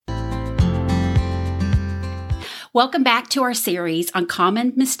Welcome back to our series on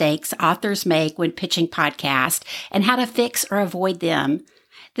common mistakes authors make when pitching podcasts and how to fix or avoid them.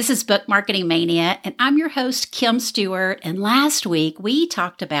 This is Book Marketing Mania, and I'm your host, Kim Stewart. And last week, we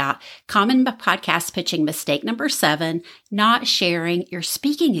talked about common podcast pitching mistake number 7, not sharing your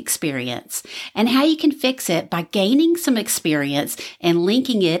speaking experience, and how you can fix it by gaining some experience and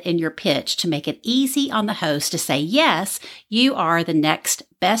linking it in your pitch to make it easy on the host to say, yes, you are the next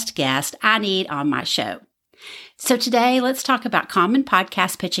best guest I need on my show. So today, let's talk about common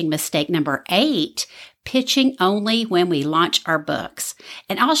podcast pitching mistake number 8, pitching only when we launch our books.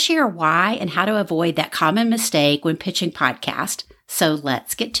 And I'll share why and how to avoid that common mistake when pitching podcast. So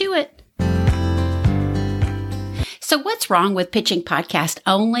let's get to it. So what's wrong with pitching podcast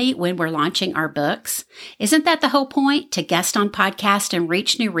only when we're launching our books? Isn't that the whole point? To guest on podcast and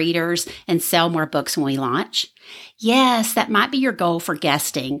reach new readers and sell more books when we launch? Yes, that might be your goal for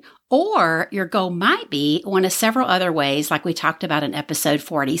guesting. Or your goal might be one of several other ways like we talked about in episode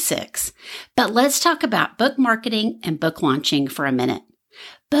 46. But let's talk about book marketing and book launching for a minute.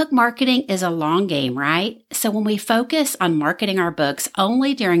 Book marketing is a long game, right? So when we focus on marketing our books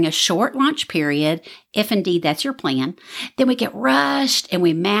only during a short launch period, if indeed that's your plan, then we get rushed and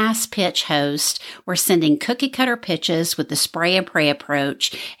we mass pitch host. We're sending cookie cutter pitches with the spray and pray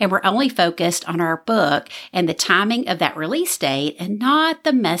approach, and we're only focused on our book and the timing of that release date and not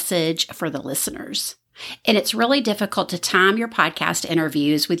the message for the listeners. And it's really difficult to time your podcast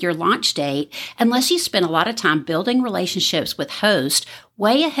interviews with your launch date unless you spend a lot of time building relationships with hosts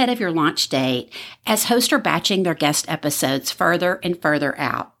way ahead of your launch date, as hosts are batching their guest episodes further and further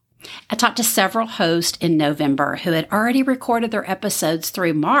out. I talked to several hosts in November who had already recorded their episodes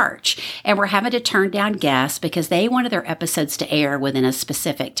through March and were having to turn down guests because they wanted their episodes to air within a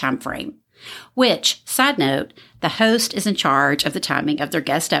specific time frame. Which, side note, the host is in charge of the timing of their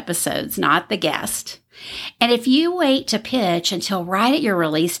guest episodes, not the guest. And if you wait to pitch until right at your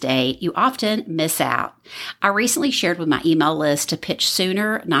release date, you often miss out. I recently shared with my email list to pitch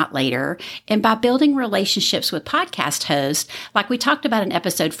sooner, not later. And by building relationships with podcast hosts, like we talked about in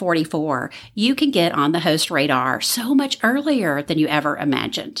episode 44, you can get on the host radar so much earlier than you ever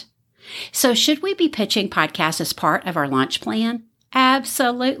imagined. So should we be pitching podcasts as part of our launch plan?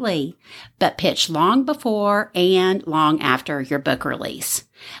 Absolutely. But pitch long before and long after your book release.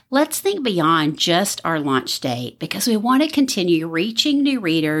 Let's think beyond just our launch date because we want to continue reaching new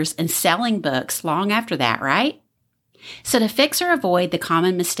readers and selling books long after that, right? So to fix or avoid the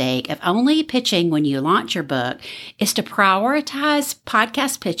common mistake of only pitching when you launch your book is to prioritize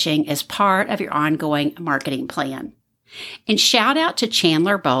podcast pitching as part of your ongoing marketing plan. And shout out to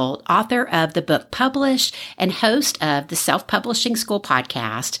Chandler Bolt, author of the book Published and host of the Self-Publishing School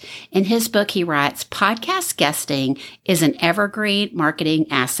podcast. In his book, he writes, podcast guesting is an evergreen marketing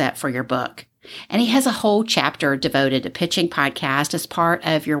asset for your book. And he has a whole chapter devoted to pitching podcasts as part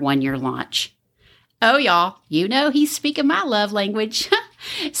of your one-year launch. Oh, y'all, you know he's speaking my love language.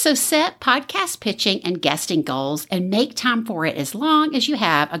 So set podcast pitching and guesting goals and make time for it as long as you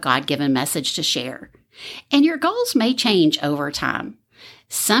have a God-given message to share. And your goals may change over time.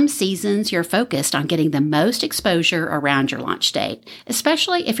 Some seasons you're focused on getting the most exposure around your launch date,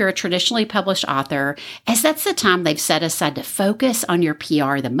 especially if you're a traditionally published author, as that's the time they've set aside to focus on your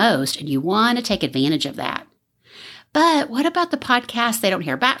PR the most, and you want to take advantage of that. But what about the podcasts they don't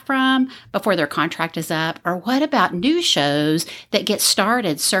hear back from before their contract is up? Or what about new shows that get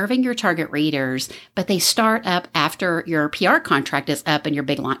started serving your target readers, but they start up after your PR contract is up and your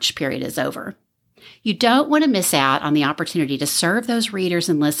big launch period is over? You don't want to miss out on the opportunity to serve those readers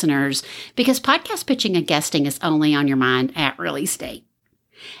and listeners because podcast pitching and guesting is only on your mind at release date.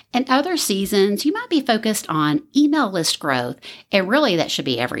 In other seasons, you might be focused on email list growth, and really that should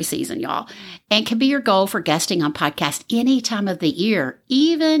be every season, y'all, and can be your goal for guesting on podcasts any time of the year.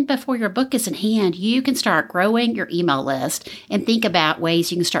 Even before your book is in hand, you can start growing your email list and think about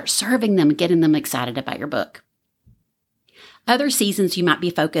ways you can start serving them and getting them excited about your book. Other seasons, you might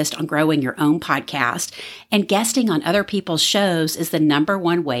be focused on growing your own podcast, and guesting on other people's shows is the number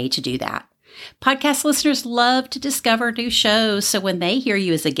one way to do that. Podcast listeners love to discover new shows, so when they hear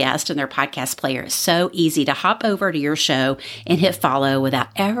you as a guest in their podcast player, it's so easy to hop over to your show and hit follow without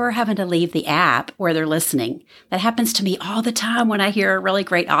ever having to leave the app where they're listening. That happens to me all the time when I hear a really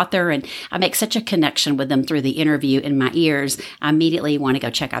great author and I make such a connection with them through the interview in my ears, I immediately want to go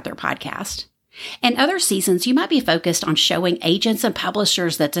check out their podcast. In other seasons, you might be focused on showing agents and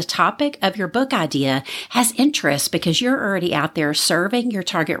publishers that the topic of your book idea has interest because you're already out there serving your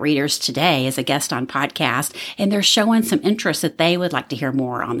target readers today as a guest on podcast, and they're showing some interest that they would like to hear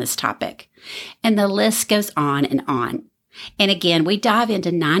more on this topic. And the list goes on and on. And again, we dive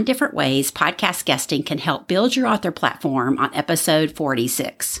into 9 different ways podcast guesting can help build your author platform on episode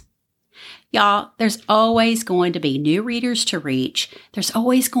 46. Y'all, there's always going to be new readers to reach. There's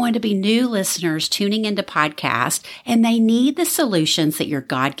always going to be new listeners tuning into podcasts, and they need the solutions that your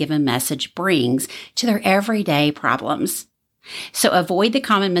God-given message brings to their everyday problems. So avoid the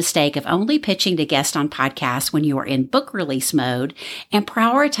common mistake of only pitching to guests on podcasts when you are in book release mode, and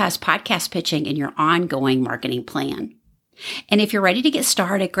prioritize podcast pitching in your ongoing marketing plan. And if you're ready to get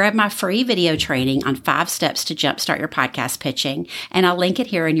started, grab my free video training on 5 steps to jumpstart your podcast pitching, and I'll link it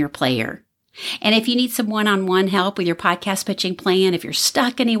here in your player. And if you need some one-on-one help with your podcast pitching plan, if you're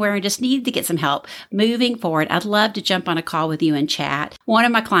stuck anywhere and just need to get some help moving forward, I'd love to jump on a call with you and chat. One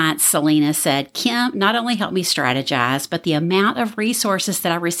of my clients, Selena, said, Kim not only helped me strategize, but the amount of resources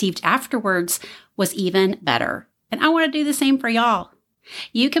that I received afterwards was even better. And I want to do the same for y'all.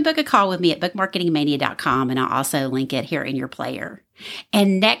 You can book a call with me at bookmarketingmania.com, and I'll also link it here in your player.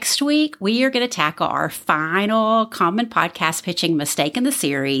 And next week, we are going to tackle our final common podcast pitching mistake in the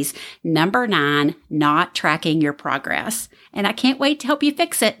series, number 9, not tracking your progress. And I can't wait to help you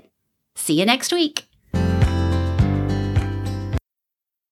fix it. See you next week.